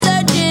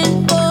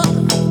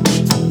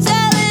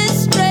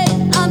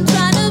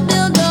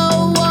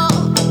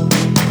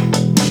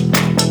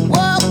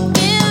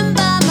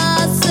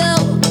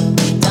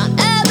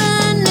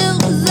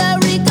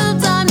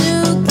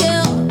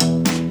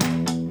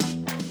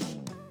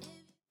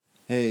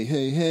Hey,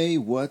 hey, hey,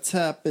 what's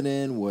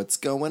happening? What's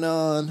going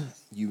on?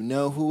 You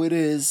know who it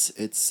is.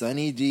 It's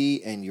Sunny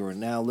D, and you're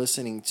now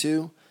listening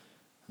to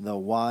the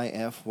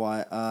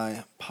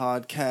YFYI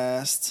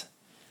podcast.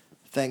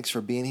 Thanks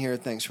for being here.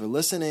 Thanks for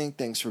listening.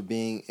 Thanks for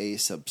being a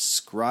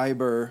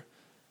subscriber.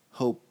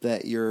 Hope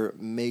that you're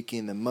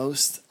making the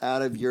most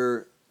out of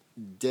your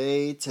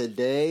day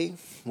today,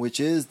 which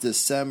is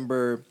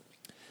December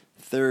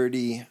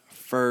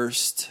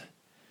 31st,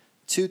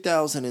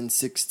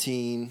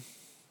 2016.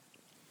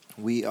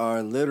 We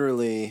are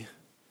literally,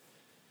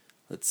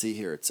 let's see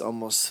here, it's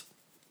almost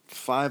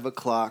 5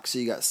 o'clock, so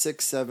you got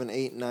 6, 7,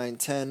 8, 9,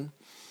 10,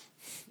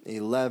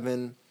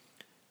 11,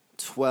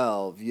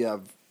 12. You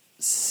have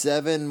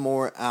 7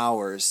 more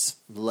hours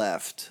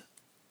left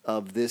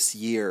of this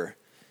year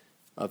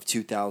of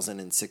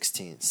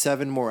 2016.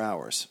 7 more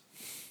hours.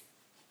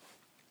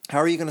 How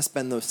are you going to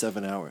spend those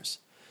 7 hours?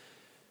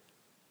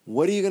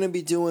 What are you going to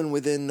be doing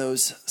within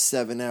those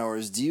 7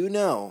 hours? Do you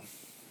know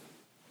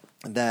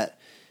that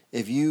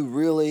if you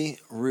really,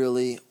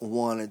 really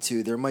wanted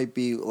to, there might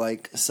be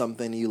like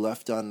something you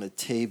left on the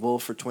table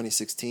for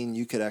 2016.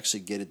 You could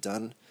actually get it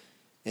done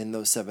in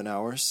those 7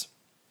 hours.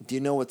 Do you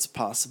know what's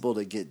possible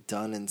to get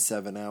done in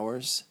 7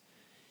 hours?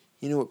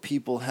 You know what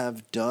people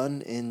have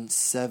done in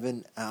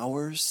 7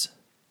 hours?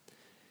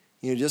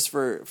 Just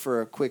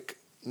for a quick,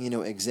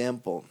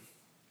 example,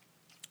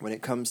 when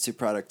it comes to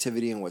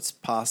productivity and what's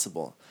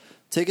possible,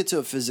 take it to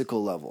a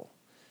physical level.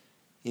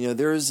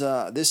 There's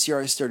this year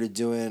I started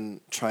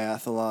doing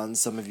triathlons.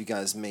 Some of you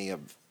guys may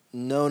have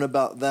known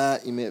about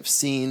that. You may have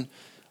seen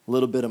a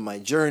little bit of my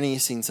journey,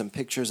 seen some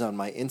pictures on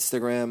my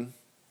Instagram.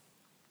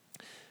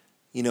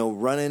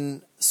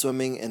 Running,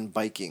 swimming, and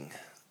biking.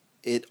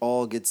 It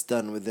all gets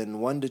done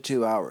within 1 to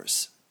 2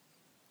 hours.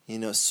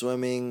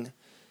 Swimming,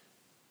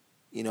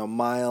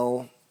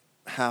 mile,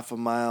 half a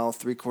mile,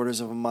 3/4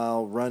 of a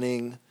mile,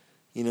 running,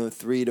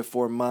 3 to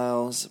 4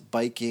 miles,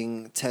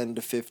 biking, 10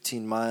 to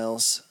 15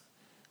 miles.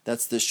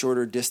 That's the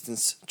shorter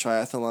distance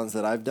triathlons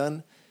that I've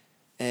done.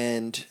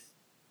 And,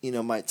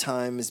 my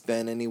time has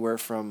been anywhere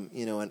from,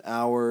 an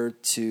hour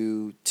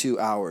to 2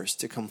 hours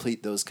to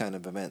complete those kind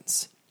of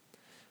events.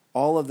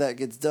 All of that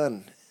gets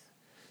done.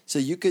 So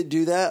you could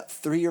do that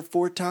 3 or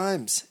 4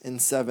 times in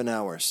 7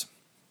 hours.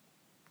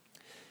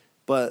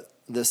 But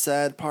the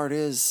sad part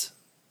is,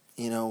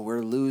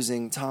 we're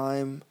losing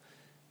time,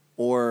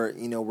 or,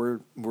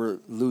 we're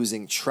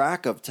losing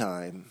track of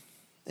time.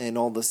 And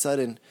all of a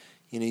sudden,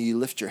 you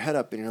lift your head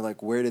up and you're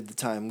like, where did the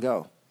time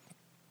go?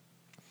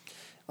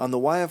 On the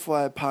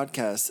YFY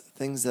podcast,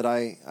 things that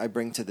I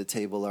bring to the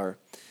table are,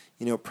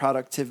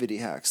 productivity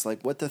hacks,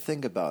 like what to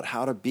think about,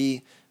 how to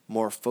be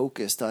more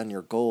focused on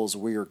your goals,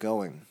 where you're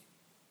going,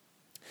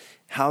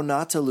 how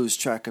not to lose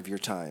track of your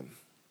time.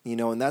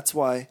 And that's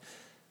why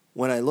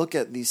when I look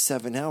at these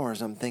 7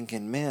 hours, I'm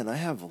thinking, man, I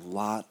have a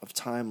lot of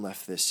time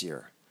left this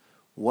year.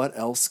 What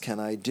else can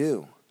I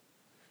do?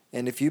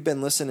 And if you've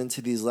been listening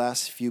to these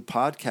last few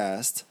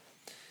podcasts,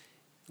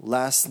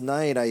 last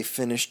night I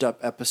finished up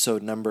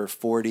episode number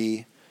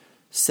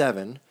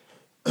 47.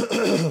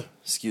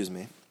 Excuse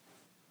me.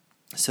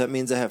 So that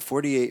means I have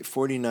 48,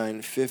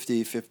 49,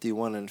 50,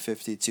 51, and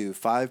 52.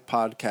 5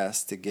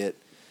 podcasts to get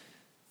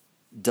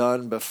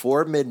done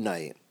before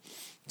midnight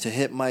to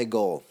hit my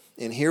goal.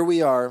 And here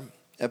we are,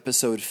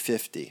 episode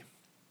 50.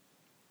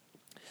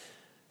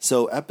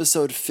 So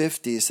episode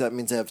 50, so that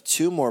means I have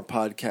 2 more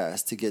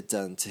podcasts to get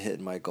done to hit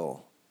my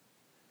goal.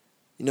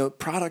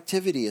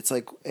 Productivity, it's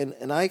like,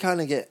 and I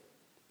kind of get,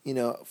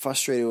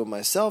 frustrated with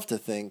myself to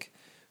think,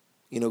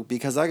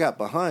 because I got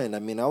behind. I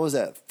mean, I was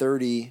at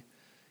 30,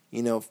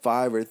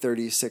 5 or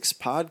 36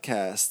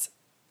 podcasts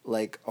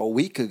like a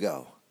week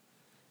ago.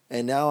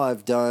 And now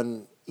I've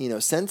done,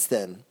 since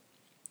then,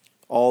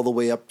 all the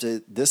way up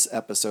to this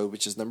episode,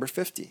 which is number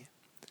 50.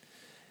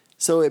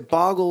 So it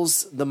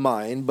boggles the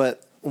mind,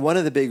 but one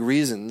of the big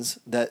reasons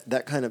that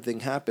that kind of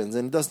thing happens,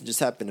 and it doesn't just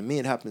happen to me,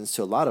 it happens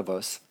to a lot of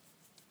us.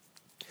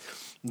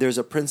 There's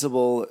a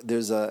principle,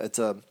 it's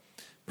a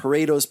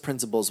Pareto's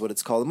principle is what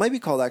it's called. It might be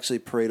called actually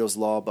Pareto's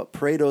law, but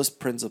Pareto's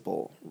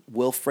principle,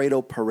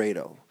 Wilfredo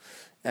Pareto,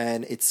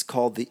 and it's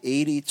called the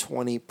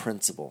 80-20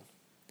 principle.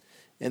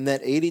 And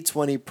that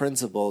 80-20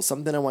 principle is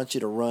something I want you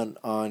to run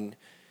on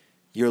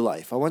your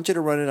life. I want you to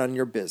run it on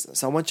your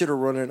business. I want you to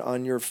run it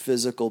on your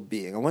physical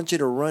being. I want you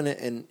to run it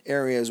in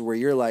areas where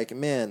you're like,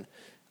 man,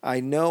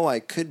 I know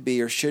I could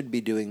be or should be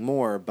doing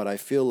more, but I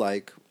feel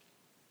like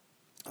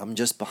I'm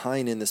just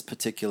behind in this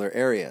particular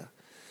area.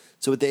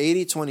 So what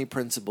the 80-20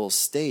 principle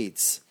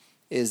states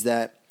is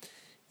that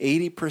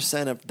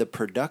 80% of the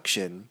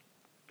production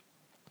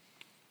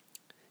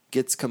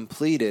gets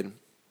completed,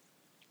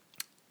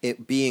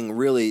 it being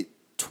really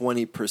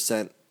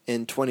 20%,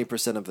 in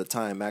 20% of the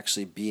time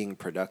actually being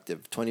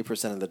productive.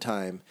 20% of the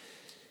time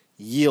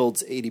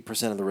yields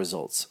 80% of the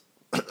results.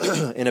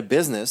 In a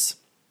business,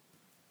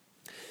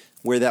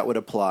 where that would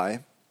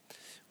apply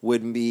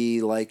would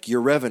be like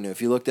your revenue.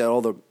 If you looked at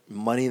all the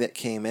money that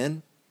came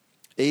in,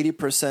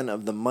 80%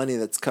 of the money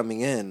that's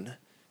coming in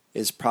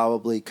is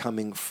probably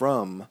coming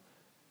from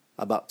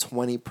about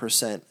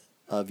 20%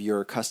 of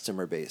your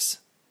customer base.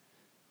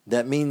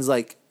 That means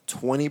like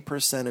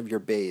 20% of your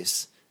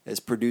base is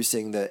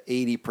producing the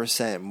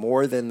 80%,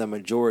 more than the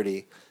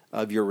majority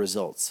of your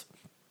results.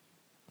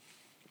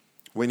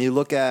 When you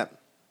look at,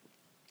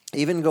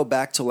 even go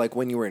back to like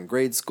when you were in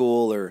grade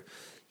school, or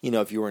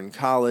if you were in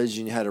college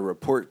and you had a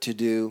report to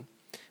do,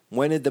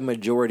 when did the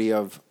majority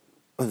of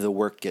the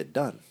work get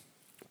done?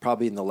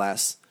 Probably in the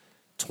last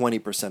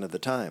 20% of the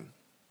time.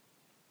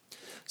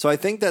 So I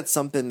think that's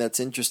something that's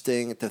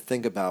interesting to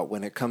think about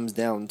when it comes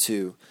down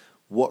to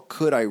what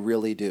could I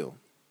really do?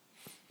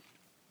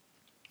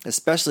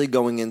 Especially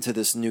going into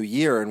this new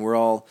year, and we're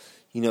all,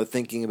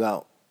 thinking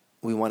about,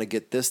 we want to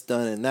get this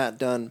done and that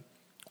done.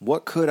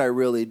 What could I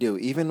really do?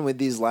 Even with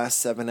these last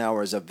 7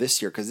 hours of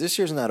this year, because this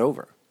year's not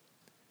over.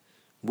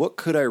 What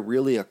could I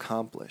really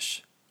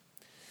accomplish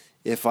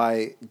if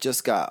I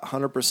just got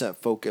 100%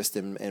 focused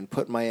and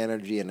put my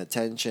energy and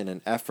attention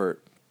and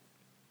effort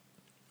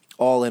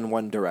all in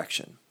one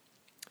direction?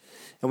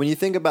 And when you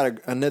think about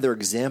another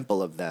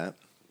example of that,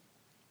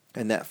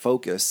 and that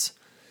focus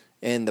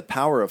and the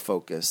power of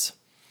focus,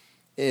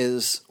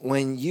 is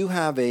when you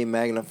have a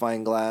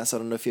magnifying glass. I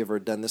don't know if you've ever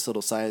done this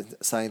little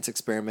science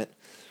experiment.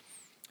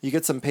 You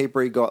get some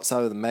paper, you go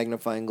outside with a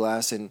magnifying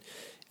glass, and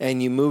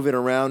you move it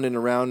around and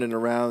around and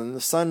around, and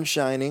the sun's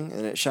shining,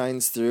 and it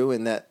shines through,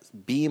 and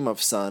that beam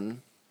of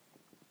sun,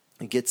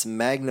 it gets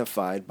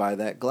magnified by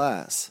that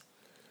glass.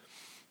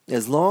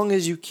 As long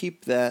as you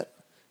keep that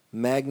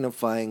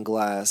magnifying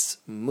glass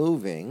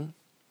moving,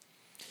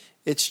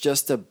 it's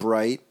just a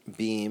bright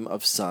beam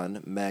of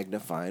sun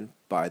magnified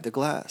by the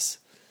glass.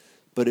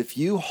 But if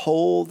you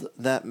hold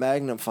that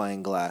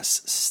magnifying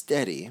glass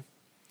steady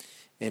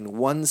in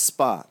one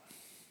spot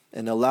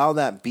and allow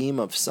that beam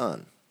of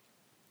sun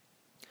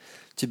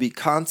to be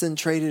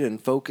concentrated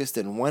and focused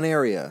in one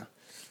area,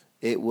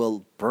 it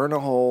will burn a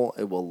hole,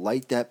 it will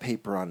light that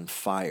paper on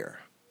fire.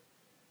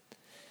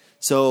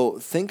 So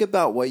think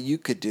about what you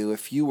could do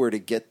if you were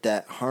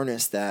to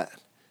harness that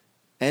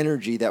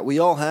energy that we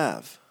all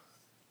have,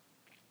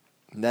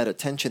 that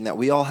attention that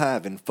we all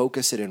have, and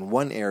focus it in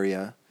one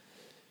area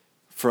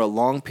for a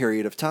long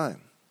period of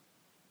time.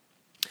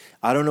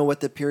 I don't know what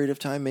the period of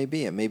time may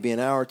be. It may be an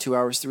hour, 2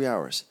 hours, 3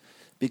 hours.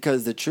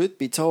 Because the truth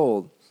be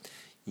told,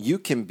 you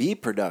can be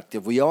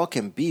productive. We all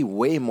can be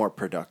way more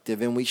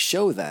productive, and we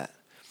show that.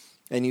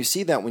 And you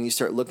see that when you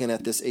start looking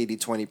at this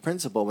 80-20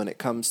 principle when it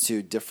comes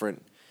to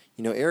different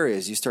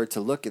areas. You start to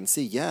look and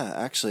see, yeah,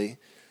 actually,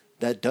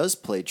 that does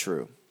play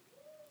true.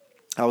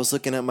 I was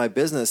looking at my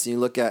business, and you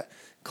look at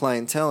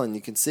clientele, and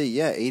you can see,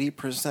 yeah,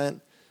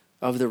 80%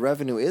 of the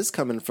revenue is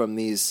coming from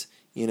these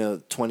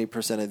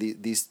 20% of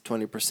these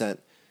 20%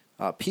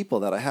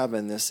 people that I have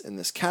in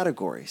this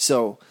category.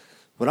 So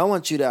what I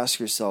want you to ask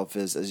yourself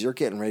is, as you're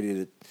getting ready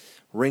to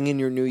ring in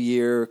your new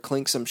year,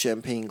 clink some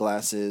champagne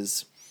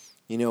glasses,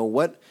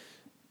 what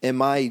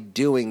am I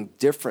doing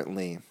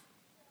differently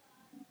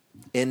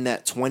in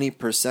that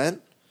 20%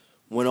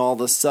 when all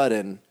of a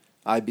sudden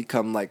I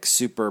become like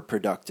super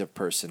productive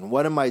person?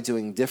 What am I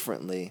doing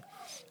differently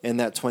in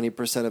that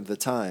 20% of the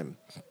time?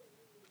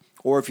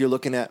 Or if you're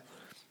looking at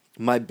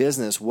my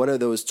business, what are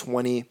those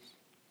 20%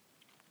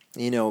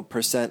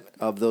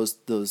 of those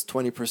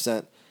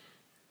 20%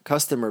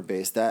 customer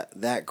base,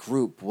 that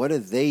group, what are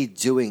they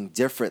doing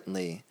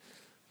differently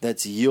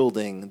that's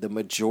yielding the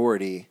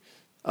majority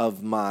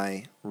of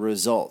my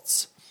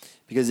results?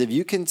 Because if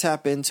you can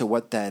tap into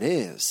what that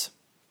is,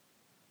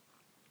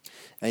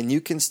 and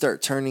you can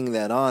start turning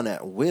that on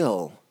at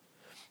will,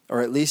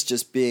 or at least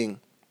just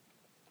being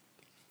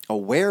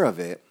aware of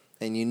it,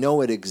 and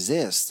it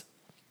exists,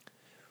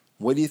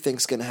 what do you think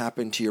is going to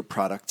happen to your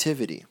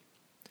productivity?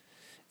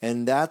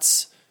 And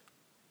that's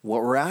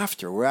what we're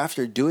after. We're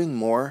after doing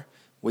more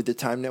with the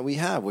time that we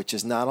have, which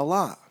is not a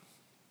lot.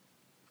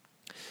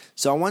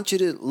 So I want you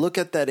to look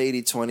at that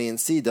 80-20 and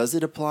see, does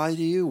it apply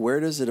to you? Where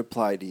does it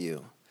apply to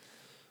you?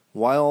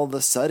 Why all of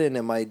a sudden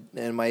am I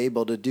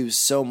able to do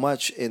so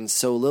much in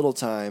so little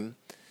time?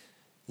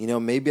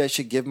 Maybe I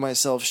should give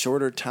myself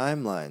shorter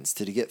timelines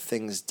to get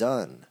things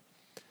done.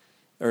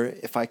 Or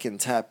if I can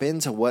tap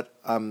into what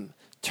I'm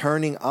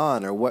turning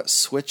on or what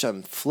switch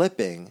I'm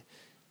flipping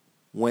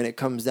when it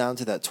comes down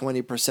to that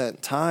 20%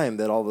 time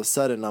that all of a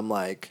sudden I'm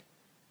like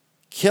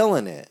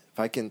killing it. If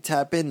I can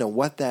tap into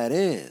what that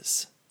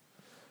is,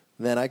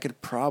 then I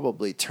could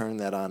probably turn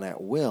that on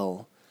at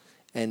will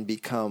and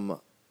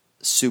become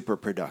super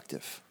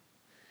productive.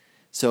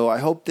 So I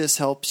hope this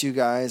helps you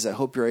guys. I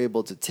hope you're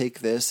able to take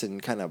this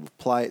and kind of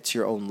apply it to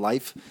your own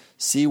life.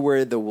 See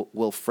where the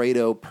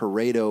Wilfredo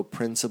Pareto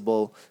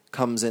principle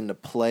comes into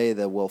play,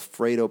 the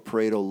Wilfredo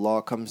Pareto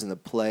law comes into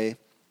play.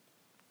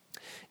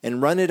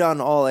 And run it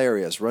on all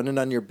areas. Run it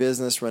on your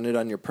business, run it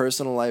on your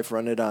personal life,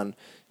 run it on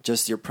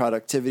just your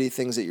productivity,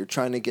 things that you're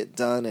trying to get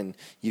done, and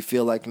you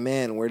feel like,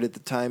 man, where did the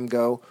time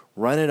go?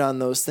 Run it on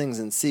those things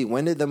and see,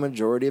 when did the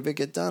majority of it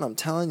get done? I'm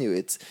telling you,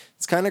 it's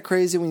kind of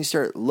crazy when you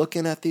start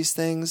looking at these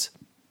things.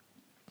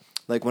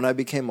 Like when I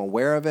became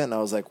aware of it, and I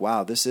was like,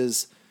 wow, this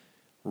is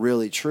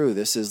really true.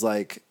 This is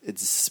like,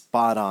 it's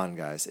spot on,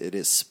 guys. It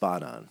is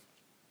spot on.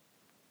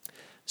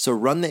 So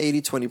run the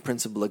 80-20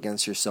 principle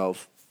against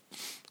yourself.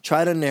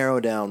 Try to narrow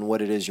down what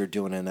it is you're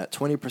doing in that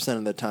 20%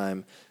 of the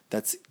time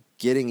that's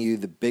getting you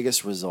the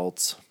biggest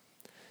results.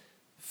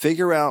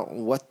 Figure out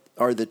what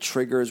are the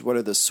triggers, what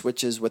are the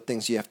switches, what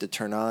things you have to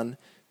turn on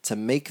to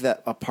make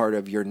that a part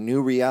of your new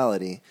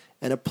reality,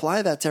 and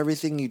apply that to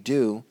everything you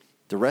do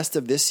the rest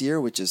of this year,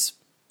 which is,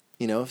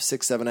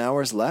 6-7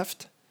 hours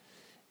left,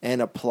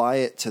 and apply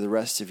it to the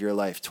rest of your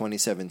life,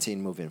 2017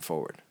 moving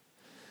forward.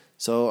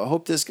 So I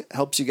hope this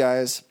helps you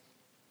guys.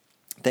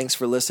 Thanks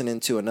for listening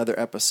to another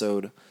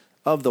episode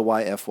of the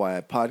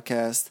YFYI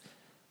podcast.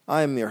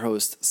 I am your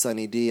host,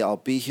 Sunny D. I'll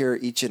be here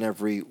each and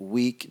every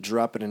week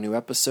dropping a new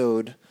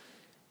episode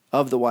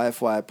of the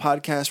YFYI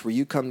podcast where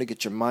you come to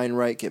get your mind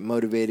right, get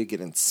motivated, get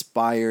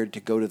inspired to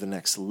go to the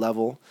next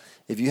level.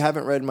 If you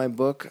haven't read my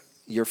book,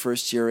 Your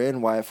First Year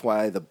In,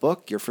 YFYI the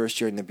book, Your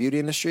First Year in the Beauty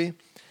Industry,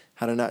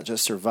 How to Not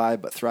Just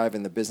Survive But Thrive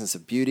in the Business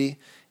of Beauty,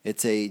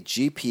 it's a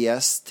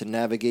GPS to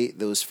navigate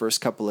those first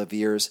couple of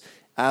years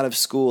out of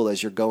school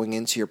as you're going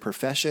into your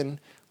profession,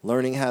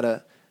 learning how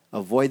to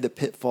avoid the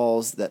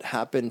pitfalls that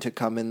happen to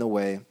come in the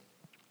way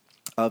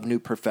of new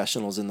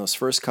professionals in those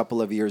first couple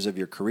of years of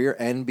your career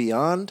and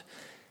beyond.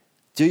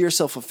 Do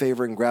yourself a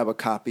favor and grab a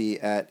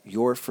copy at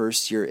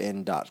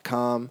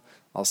yourfirstyearin.com.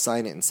 I'll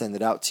sign it and send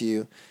it out to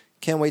you.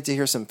 Can't wait to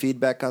hear some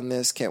feedback on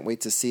this. Can't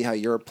wait to see how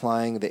you're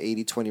applying the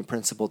 80-20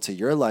 principle to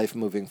your life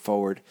moving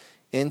forward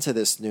into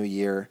this new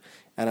year.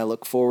 And I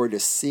look forward to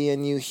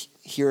seeing you,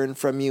 hearing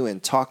from you,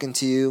 and talking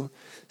to you.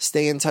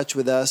 Stay in touch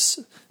with us.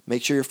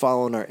 Make sure you're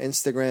following our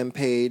Instagram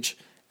page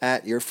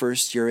at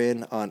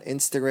yourfirstyearin on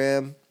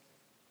Instagram.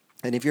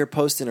 And if you're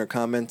posting or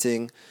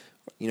commenting,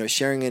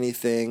 sharing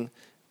anything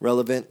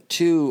relevant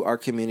to our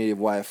community of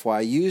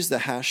YFY, use the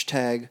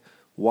hashtag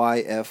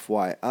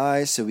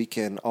YFYI so we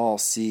can all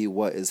see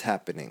what is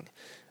happening.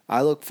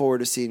 I look forward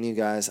to seeing you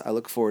guys. I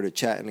look forward to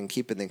chatting and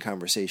keeping the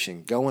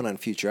conversation going on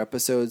future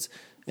episodes.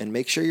 And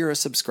make sure you're a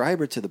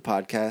subscriber to the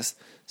podcast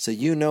so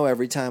you know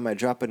every time I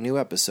drop a new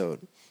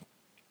episode.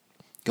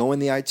 Go in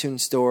the iTunes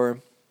store,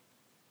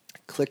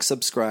 click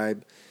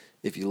subscribe.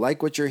 If you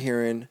like what you're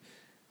hearing,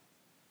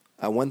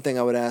 one thing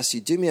I would ask you,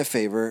 do me a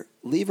favor,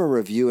 leave a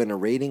review and a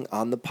rating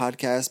on the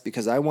podcast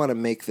because I want to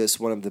make this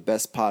one of the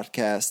best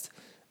podcasts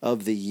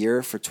of the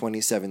year for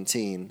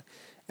 2017.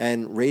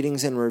 And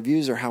ratings and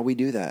reviews are how we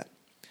do that.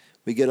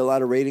 We get a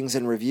lot of ratings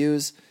and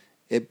reviews.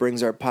 It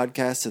brings our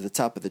podcast to the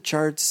top of the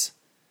charts.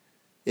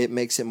 It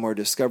makes it more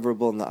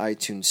discoverable in the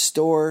iTunes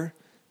store.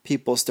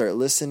 People start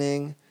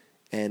listening.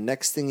 And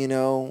next thing you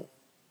know,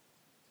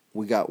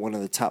 we got one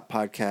of the top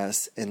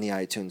podcasts in the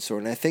iTunes store.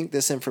 And I think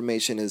this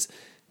information is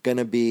going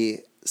to be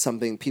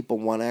something people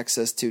want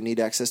access to, need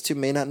access to,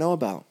 may not know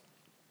about.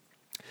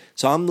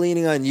 So I'm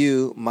leaning on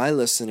you, my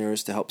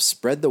listeners, to help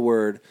spread the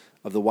word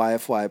of the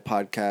YFY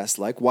podcast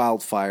like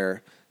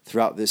wildfire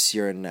throughout this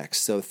year and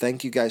next. So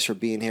thank you guys for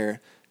being here.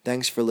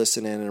 Thanks for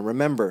listening. And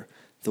remember,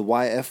 the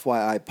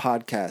YFYI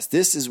podcast,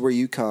 this is where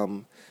you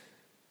come,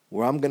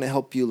 where I'm going to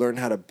help you learn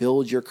how to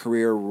build your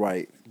career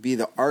right. Be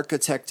the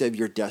architect of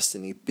your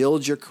destiny.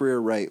 Build your career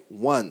right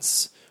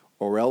once,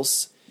 or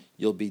else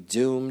you'll be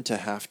doomed to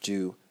have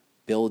to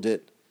build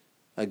it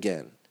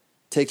again.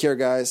 Take care,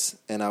 guys,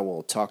 and I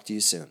will talk to you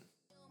soon.